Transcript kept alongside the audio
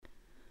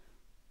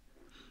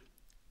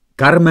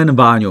Carmen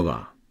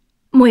Váňová.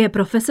 Moje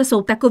profese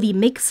jsou takový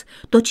mix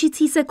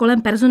točící se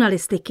kolem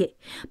personalistiky.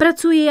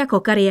 Pracuji jako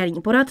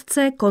kariérní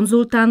poradce,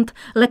 konzultant,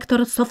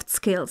 lektor soft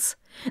skills.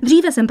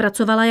 Dříve jsem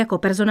pracovala jako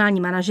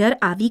personální manažer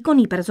a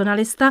výkonný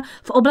personalista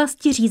v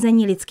oblasti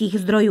řízení lidských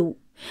zdrojů.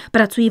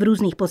 Pracuji v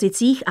různých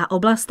pozicích a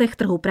oblastech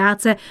trhu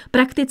práce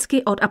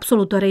prakticky od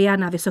absolutoria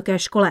na vysoké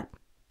škole.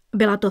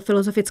 Byla to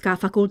Filozofická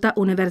fakulta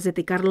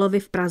Univerzity Karlovy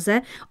v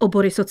Praze,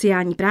 obory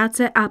sociální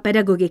práce a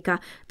pedagogika,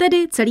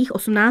 tedy celých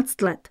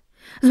 18 let.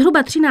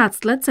 Zhruba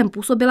 13 let jsem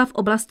působila v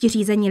oblasti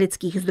řízení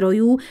lidských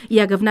zdrojů,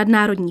 jak v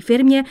nadnárodní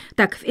firmě,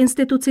 tak v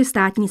instituci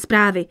státní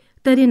správy,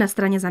 tedy na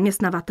straně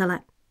zaměstnavatele.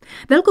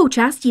 Velkou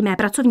částí mé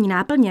pracovní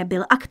náplně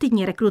byl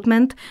aktivní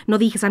rekrutment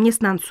nových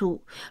zaměstnanců.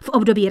 V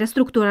období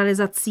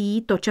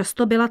restrukturalizací to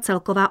často byla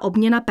celková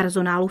obměna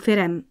personálu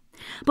firem.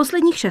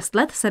 Posledních 6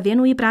 let se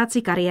věnuji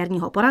práci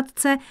kariérního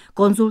poradce,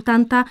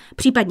 konzultanta,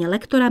 případně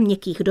lektora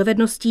měkkých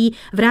dovedností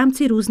v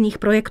rámci různých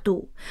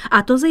projektů.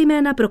 A to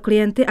zejména pro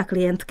klienty a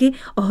klientky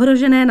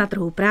ohrožené na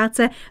trhu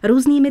práce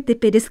různými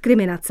typy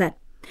diskriminace.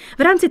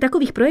 V rámci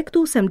takových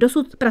projektů jsem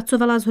dosud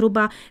pracovala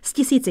zhruba s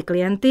 1000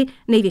 klienty,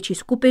 největší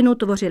skupinu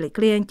tvořili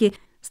klienti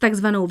s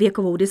takzvanou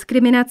věkovou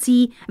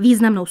diskriminací,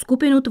 významnou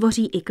skupinu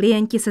tvoří i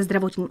klienti se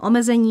zdravotním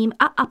omezením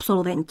a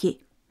absolventi.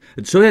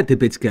 Co je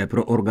typické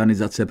pro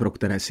organizace, pro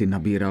které si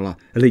nabírala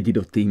lidi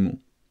do týmu?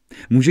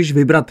 Můžeš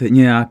vybrat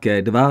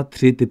nějaké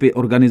 2-3 typy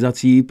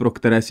organizací, pro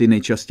které si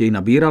nejčastěji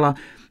nabírala?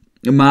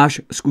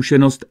 Máš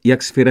zkušenost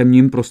jak s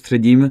firemním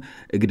prostředím,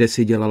 kde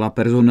si dělala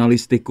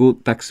personalistiku,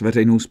 tak s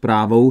veřejnou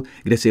správou,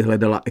 kde si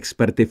hledala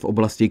experty v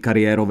oblasti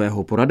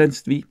kariérového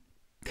poradenství?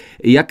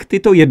 Jak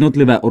tyto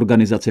jednotlivé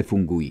organizace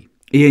fungují?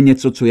 Je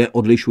něco, co je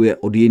odlišuje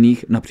od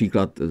jiných,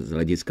 například z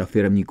hlediska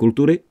firemní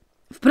kultury?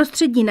 V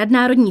prostředí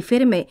nadnárodní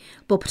firmy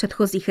po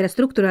předchozích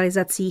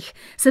restrukturalizacích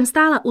jsem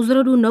stála u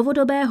zrodu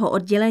novodobého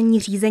oddělení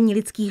řízení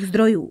lidských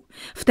zdrojů.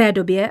 V té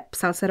době,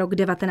 psal se rok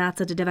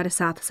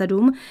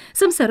 1997,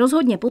 jsem se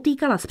rozhodně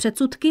potýkala s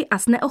předsudky a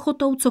s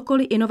neochotou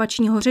cokoliv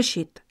inovačního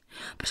řešit.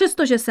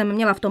 Přestože jsem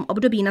měla v tom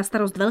období na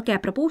starost velké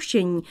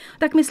propouštění,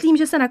 tak myslím,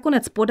 že se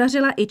nakonec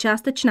podařila i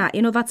částečná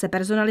inovace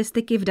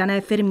personalistiky v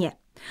dané firmě.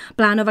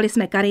 Plánovali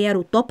jsme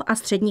kariéru top a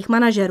středních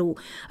manažerů.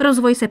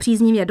 Rozvoj se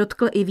příznivě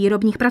dotkl i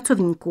výrobních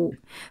pracovníků.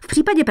 V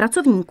případě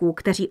pracovníků,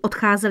 kteří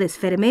odcházeli z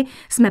firmy,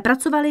 jsme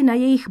pracovali na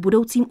jejich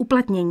budoucím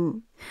uplatnění.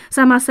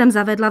 Sama jsem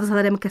zavedla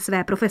vzhledem ke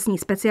své profesní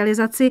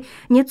specializaci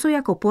něco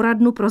jako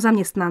poradnu pro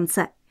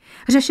zaměstnance.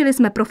 Řešili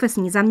jsme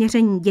profesní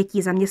zaměření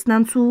dětí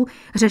zaměstnanců,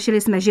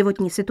 řešili jsme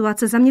životní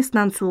situace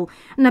zaměstnanců,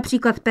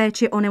 například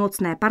péči o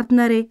nemocné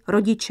partnery,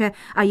 rodiče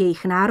a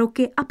jejich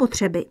nároky a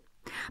potřeby.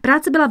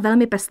 Práce byla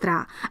velmi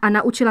pestrá a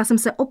naučila jsem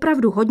se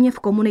opravdu hodně v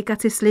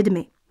komunikaci s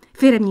lidmi.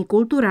 Firemní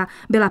kultura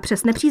byla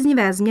přes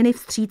nepříznivé změny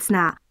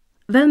vstřícná.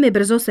 Velmi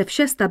brzo se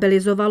vše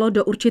stabilizovalo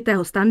do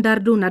určitého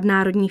standardu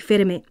nadnárodní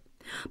firmy.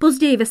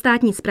 Později ve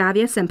státní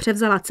správě jsem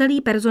převzala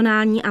celý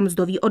personální a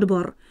mzdový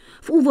odbor.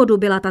 V úvodu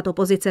byla tato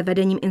pozice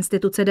vedením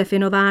instituce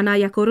definována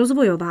jako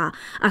rozvojová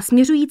a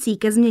směřující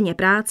ke změně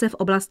práce v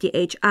oblasti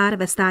HR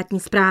ve státní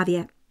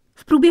správě.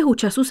 V průběhu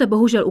času se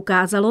bohužel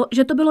ukázalo,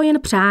 že to bylo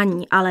jen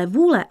přání, ale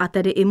vůle a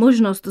tedy i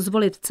možnost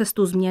zvolit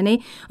cestu změny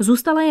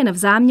zůstala jen v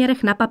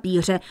záměrech na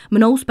papíře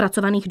mnou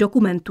zpracovaných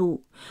dokumentů.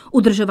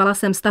 Udržovala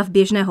jsem stav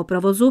běžného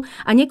provozu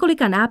a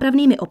několika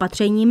nápravnými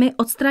opatřeními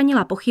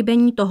odstranila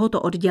pochybení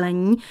tohoto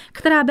oddělení,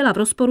 která byla v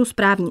rozporu s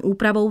právní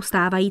úpravou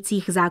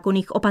stávajících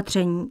zákonných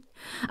opatření.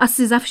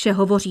 Asi za vše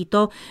hovoří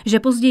to, že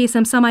později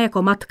jsem sama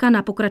jako matka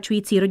na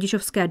pokračující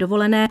rodičovské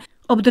dovolené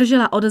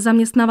obdržela od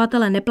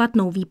zaměstnavatele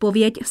neplatnou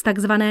výpověď z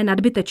takzvané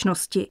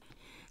nadbytečnosti.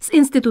 S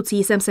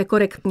institucí jsem se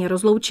korektně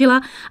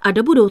rozloučila a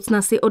do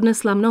budoucna si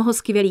odnesla mnoho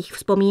skvělých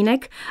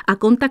vzpomínek a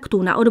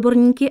kontaktů na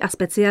odborníky a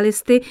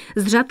specialisty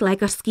z řad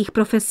lékařských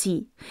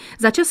profesí.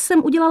 Za čas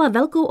jsem udělala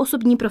velkou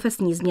osobní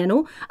profesní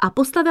změnu a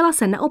postavila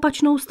se na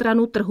opačnou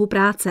stranu trhu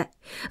práce.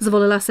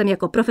 Zvolila jsem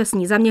jako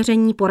profesní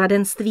zaměření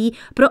poradenství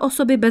pro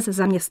osoby bez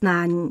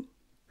zaměstnání.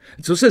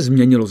 Co se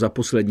změnilo za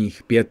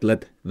posledních 5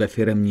 let ve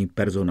firemní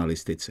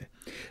personalistice?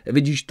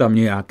 Vidíš tam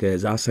nějaké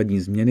zásadní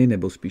změny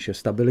nebo spíše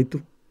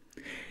stabilitu?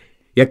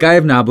 Jaká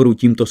je v náboru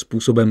tímto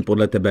způsobem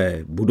podle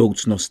tebe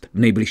budoucnost v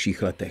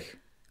nejbližších letech?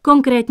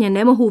 Konkrétně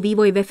nemohu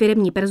vývoj ve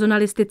firemní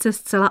personalistice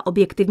zcela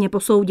objektivně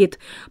posoudit,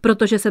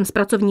 protože jsem z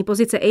pracovní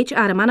pozice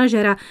HR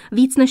manažera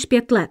víc než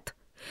 5 let.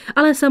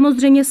 Ale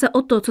samozřejmě se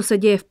o to, co se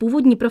děje v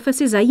původní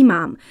profesi,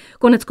 zajímám.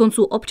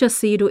 Koneckonců občas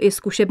si jdu i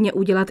zkušebně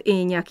udělat i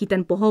nějaký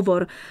ten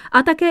pohovor.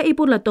 A také i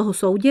podle toho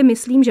soudě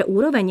myslím, že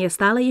úroveň je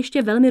stále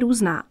ještě velmi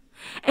různá.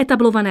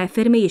 Etablované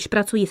firmy již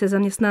pracují se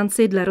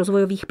zaměstnanci dle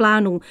rozvojových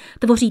plánů,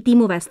 tvoří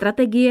týmové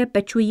strategie,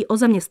 pečují o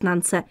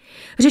zaměstnance,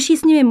 řeší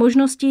s nimi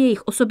možnosti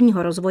jejich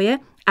osobního rozvoje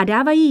a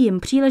dávají jim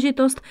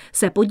příležitost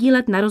se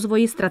podílet na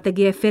rozvoji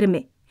strategie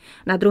firmy.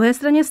 Na druhé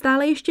straně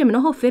stále ještě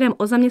mnoho firem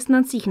o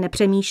zaměstnancích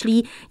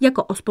nepřemýšlí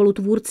jako o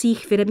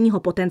spolutvůrcích firemního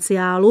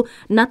potenciálu,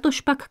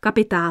 natož pak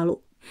kapitálu.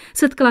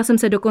 Setkala jsem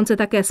se dokonce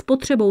také s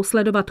potřebou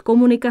sledovat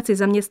komunikaci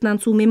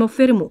zaměstnanců mimo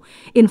firmu,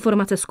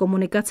 informace z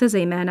komunikace,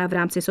 zejména v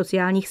rámci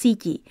sociálních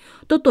sítí.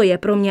 Toto je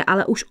pro mě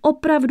ale už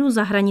opravdu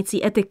za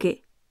hranicí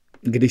etiky.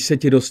 Když se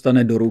ti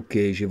dostane do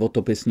ruky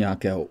životopis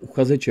nějakého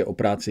uchazeče o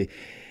práci,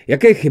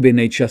 jaké chyby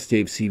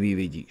nejčastěji v CV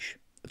vidíš?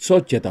 Co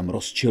tě tam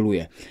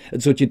rozčiluje?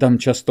 Co ti tam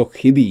často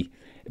chybí?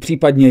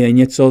 Případně je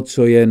něco,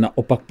 co je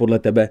naopak podle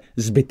tebe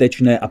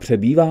zbytečné a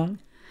přebývá?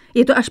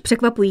 Je to až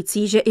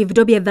překvapující, že i v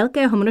době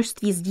velkého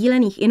množství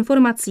sdílených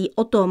informací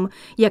o tom,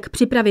 jak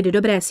připravit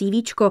dobré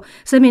CVčko,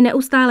 se mi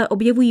neustále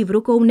objevují v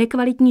rukou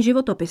nekvalitní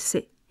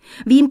životopisy.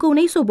 Výjimkou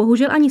nejsou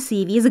bohužel ani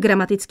CV s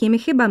gramatickými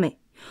chybami.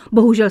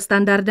 Bohužel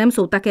standardem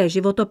jsou také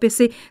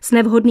životopisy s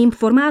nevhodným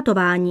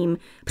formátováním,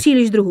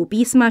 příliš druhů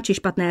písma či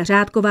špatné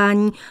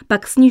řádkování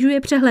pak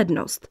snižuje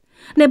přehlednost.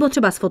 Nebo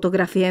třeba s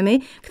fotografiemi,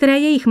 které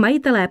jejich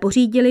majitelé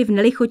pořídili v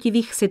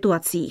nelichotivých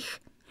situacích.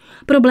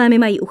 Problémy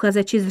mají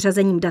uchazeči s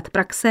řazením dat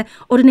praxe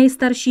od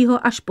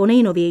nejstaršího až po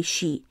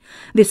nejnovější.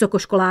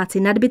 Vysokoškoláci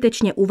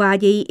nadbytečně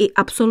uvádějí i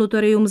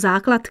absolutorium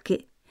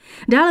základky.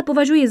 Dále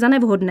považuji za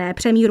nevhodné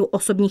přemíru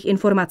osobních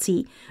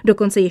informací.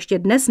 Dokonce ještě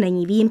dnes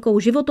není výjimkou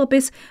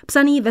životopis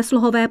psaný ve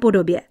slohové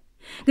podobě.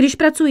 Když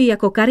pracuji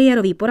jako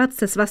kariérový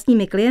poradce s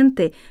vlastními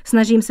klienty,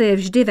 snažím se je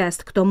vždy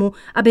vést k tomu,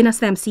 aby na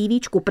svém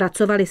CVčku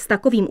pracovali s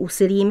takovým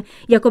úsilím,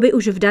 jako by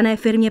už v dané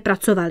firmě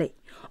pracovali.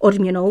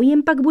 Odměnou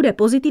jim pak bude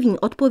pozitivní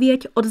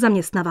odpověď od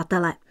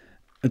zaměstnavatele.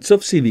 Co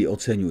v CV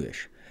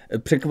oceňuješ?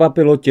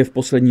 Překvapilo tě v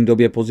poslední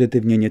době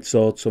pozitivně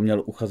něco, co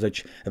měl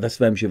uchazeč ve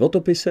svém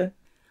životopise?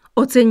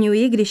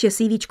 Oceňuji, když je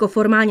CVčko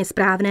formálně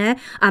správné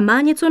a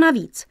má něco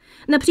navíc.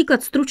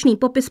 Například stručný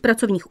popis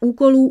pracovních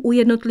úkolů u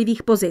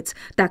jednotlivých pozic,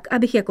 tak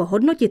abych jako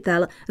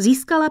hodnotitel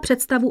získala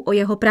představu o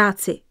jeho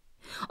práci.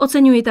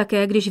 Oceňuji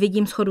také, když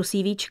vidím shodu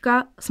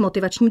CVčka s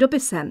motivačním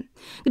dopisem.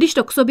 Když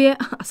to k sobě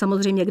a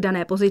samozřejmě k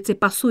dané pozici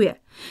pasuje.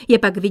 Je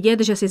pak vidět,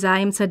 že si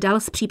zájemce dal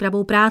s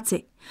přípravou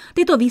práci.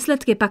 Tyto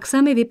výsledky pak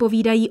sami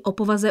vypovídají o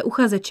povaze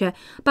uchazeče,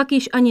 pak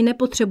již ani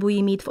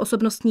nepotřebují mít v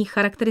osobnostních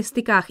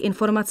charakteristikách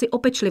informaci o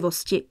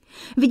pečlivosti.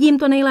 Vidím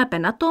to nejlépe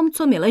na tom,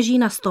 co mi leží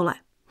na stole.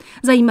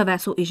 Zajímavé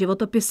jsou i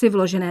životopisy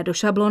vložené do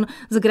šablon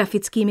s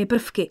grafickými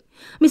prvky.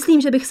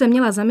 Myslím, že bych se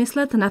měla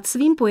zamyslet nad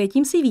svým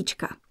pojetím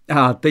CVčka.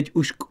 A teď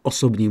už k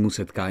osobnímu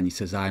setkání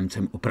se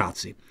zájemcem o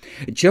práci.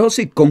 Čeho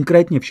si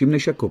konkrétně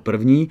všimneš jako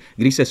první,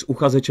 když se s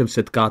uchazečem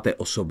setkáte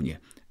osobně?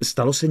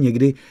 Stalo se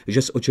někdy,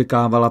 že jsi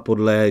očekávala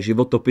podle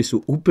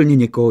životopisu úplně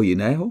někoho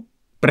jiného?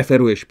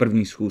 Preferuješ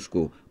první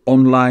schůzku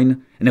online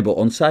nebo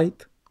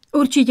on-site?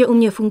 Určitě u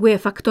mě funguje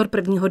faktor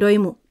prvního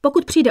dojmu.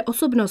 Pokud přijde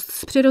osobnost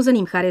s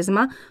přirozeným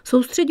charisma,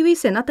 soustřeďuji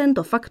se na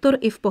tento faktor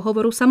i v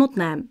pohovoru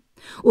samotném.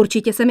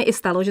 Určitě se mi i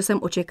stalo, že jsem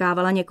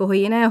očekávala někoho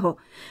jiného.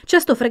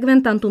 Často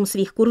frekventantům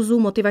svých kurzů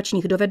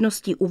motivačních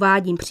dovedností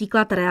uvádím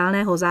příklad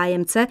reálného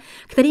zájemce,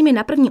 který mi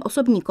na první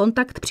osobní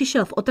kontakt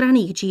přišel v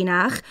otrhaných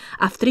džínách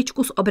a v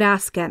tričku s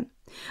obrázkem.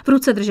 V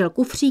ruce držel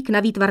kufřík na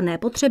výtvarné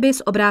potřeby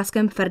s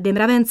obrázkem Ferdy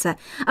Mravence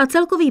a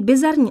celkový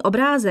bizarní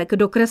obrázek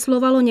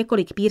dokreslovalo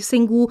několik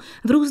piercingů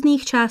v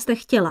různých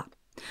částech těla.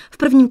 V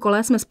prvním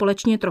kole jsme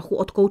společně trochu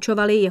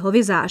odkoučovali jeho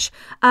vizáž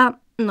a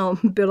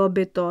bylo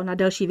by to na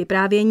delší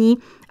vyprávění,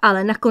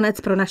 ale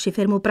nakonec pro naši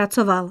firmu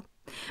pracoval.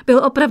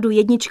 Byl opravdu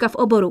jednička v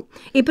oboru.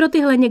 I pro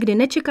tyhle někdy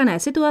nečekané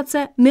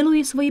situace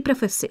miluji svoji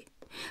profesi.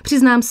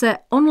 Přiznám se,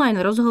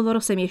 online rozhovor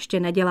jsem ještě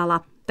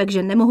nedělala,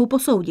 takže nemohu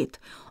posoudit.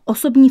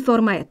 Osobní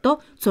forma je to,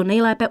 co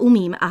nejlépe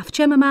umím a v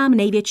čem mám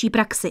největší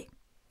praxi.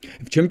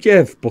 V čem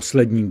tě v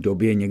poslední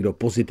době někdo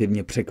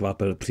pozitivně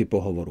překvapil při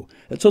pohovoru?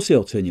 Co jsi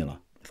ocenila?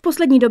 V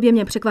poslední době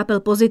mě překvapil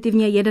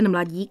pozitivně jeden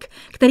mladík,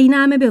 který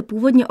námi byl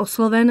původně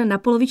osloven na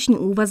poloviční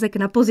úvazek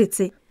na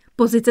pozici.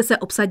 Pozice se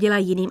obsadila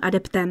jiným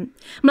adeptem.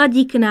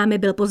 Mladík námi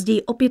byl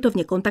později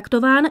opětovně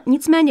kontaktován,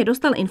 nicméně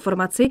dostal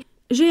informaci,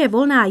 že je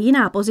volná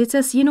jiná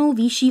pozice s jinou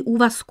výší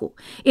úvazku.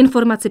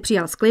 Informaci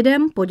přijal s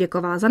klidem,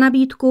 poděkoval za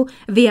nabídku,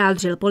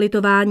 vyjádřil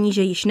politování,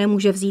 že již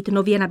nemůže vzít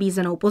nově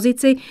nabízenou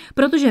pozici,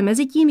 protože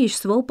mezitím již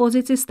svou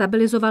pozici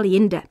stabilizoval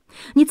jinde.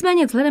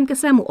 Nicméně vzhledem ke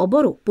svému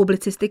oboru,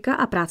 publicistika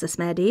a práce s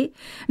médií,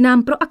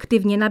 nám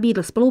proaktivně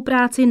nabídl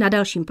spolupráci na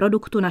dalším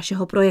produktu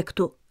našeho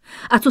projektu.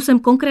 A co jsem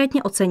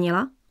konkrétně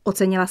ocenila?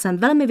 Ocenila jsem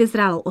velmi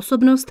vyzrálou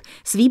osobnost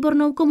s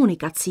výbornou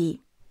komunikací.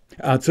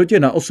 A co tě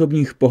na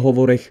osobních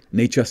pohovorech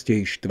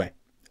nejčastěji štve?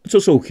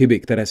 Co jsou chyby,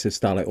 které se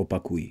stále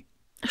opakují?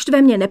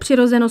 Štve mě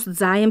nepřirozenost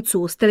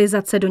zájemců,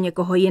 stylizace do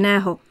někoho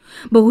jiného.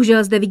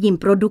 Bohužel zde vidím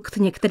produkt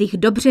některých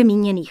dobře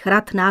míněných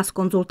rad nás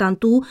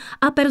konzultantů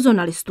a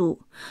personalistů.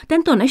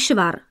 Tento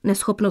nešvar,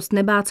 neschopnost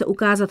nebát se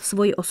ukázat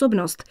svoji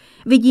osobnost,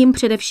 vidím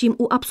především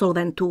u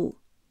absolventů.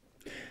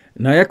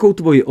 Na jakou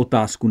tvoji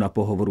otázku na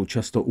pohovoru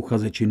často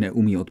uchazeči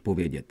neumí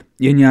odpovědět?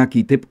 Je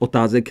nějaký typ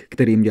otázek,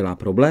 kterým dělá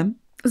problém?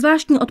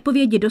 Zvláštní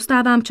odpovědi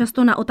dostávám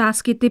často na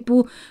otázky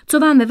typu, co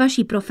vám ve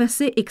vaší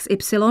profesi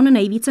XY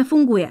nejvíce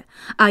funguje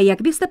a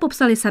jak byste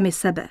popsali sami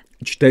sebe.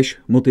 Čteš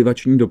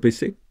motivační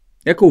dopisy?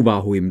 Jakou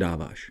váhu jim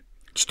dáváš?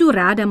 Čtu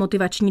ráda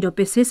motivační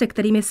dopisy, se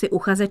kterými si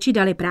uchazeči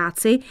dali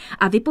práci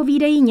a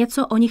vypovídají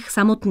něco o nich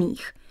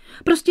samotných.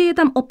 Prostě je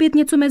tam opět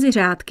něco mezi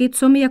řádky,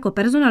 co mi jako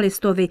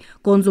personalistovi,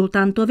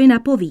 konzultantovi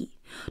napoví.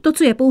 To,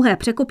 co je pouhé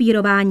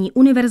překopírování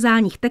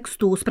univerzálních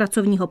textů z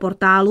pracovního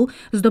portálu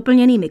s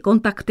doplněnými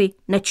kontakty,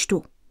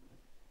 nečtu.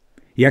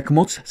 Jak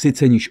moc si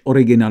ceníš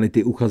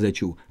originality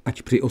uchazečů,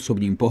 ať při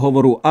osobním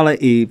pohovoru, ale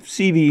i v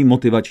CV,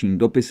 motivačním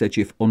dopise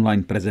či v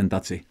online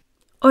prezentaci?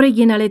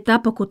 Originalita,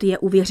 pokud je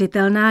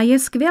uvěřitelná, je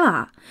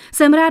skvělá.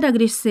 Jsem ráda,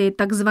 když si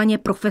takzvaně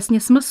profesně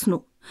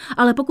smlsnu.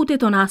 Ale pokud je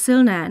to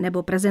násilné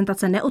nebo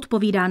prezentace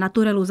neodpovídá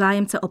naturelu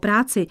zájemce o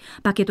práci,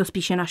 pak je to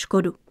spíše na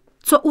škodu.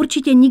 Co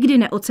určitě nikdy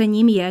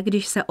neocením je,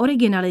 když se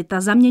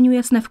originalita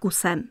zaměňuje s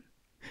nevkusem.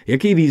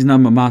 Jaký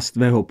význam má z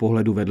tvého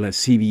pohledu vedle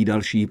CV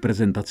další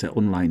prezentace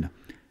online?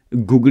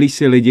 Googlíš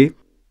si lidi?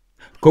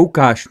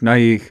 Koukáš na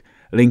jejich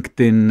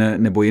LinkedIn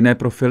nebo jiné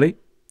profily?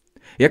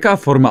 Jaká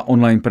forma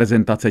online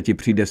prezentace ti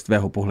přijde z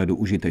tvého pohledu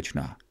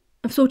užitečná?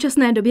 V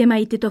současné době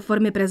mají tyto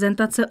formy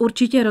prezentace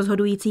určitě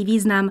rozhodující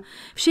význam.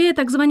 Vše je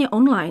takzvaně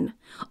online.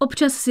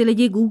 Občas si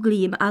lidi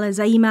googlím, ale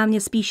zajímá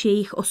mě spíš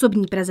jejich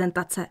osobní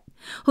prezentace.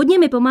 Hodně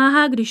mi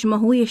pomáhá, když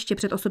mohu ještě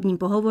před osobním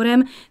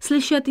pohovorem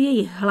slyšet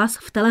jejich hlas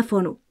v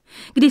telefonu.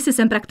 Kdysi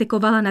jsem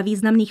praktikovala na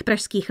významných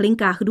pražských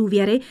linkách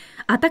důvěry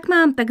a tak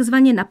mám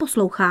takzvaně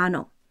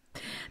naposloucháno.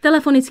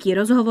 Telefonický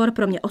rozhovor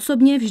pro mě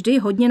osobně vždy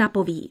hodně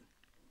napoví.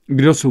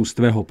 Kdo jsou z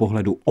tvého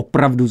pohledu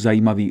opravdu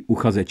zajímaví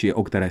uchazeči,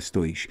 o které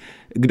stojíš?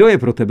 Kdo je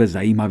pro tebe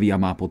zajímavý a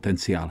má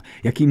potenciál?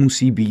 Jaký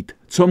musí být?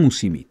 Co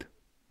musí mít?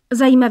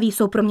 Zajímaví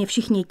jsou pro mě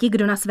všichni ti,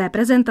 kdo na své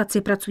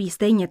prezentaci pracují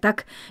stejně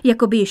tak,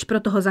 jako by již pro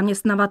toho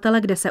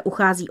zaměstnavatele, kde se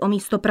uchází o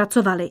místo,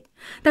 pracovali.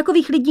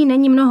 Takových lidí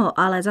není mnoho,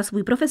 ale za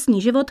svůj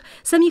profesní život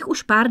jsem jich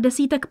už pár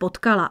desítek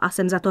potkala a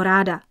jsem za to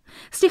ráda.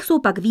 Z těch jsou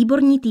pak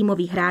výborní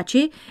týmoví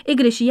hráči, i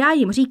když já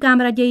jim říkám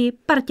raději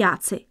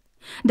parťáci.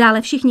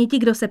 Dále všichni ti,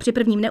 kdo se při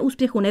prvním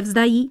neúspěchu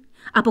nevzdají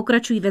a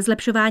pokračují ve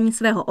zlepšování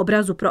svého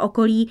obrazu pro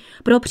okolí,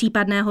 pro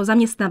případného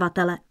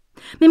zaměstnavatele.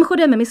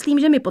 Mimochodem, myslím,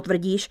 že mi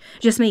potvrdíš,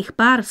 že jsme jich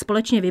pár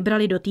společně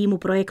vybrali do týmu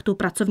projektu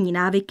Pracovní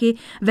návyky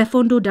ve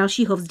Fondu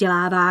dalšího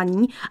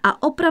vzdělávání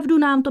a opravdu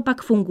nám to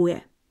pak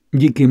funguje.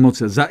 Díky moc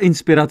za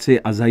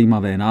inspiraci a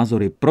zajímavé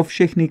názory pro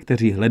všechny,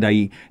 kteří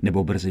hledají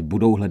nebo brzy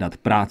budou hledat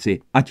práci,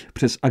 ať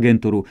přes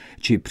agenturu,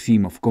 či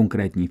přímo v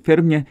konkrétní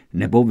firmě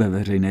nebo ve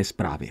veřejné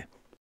správě.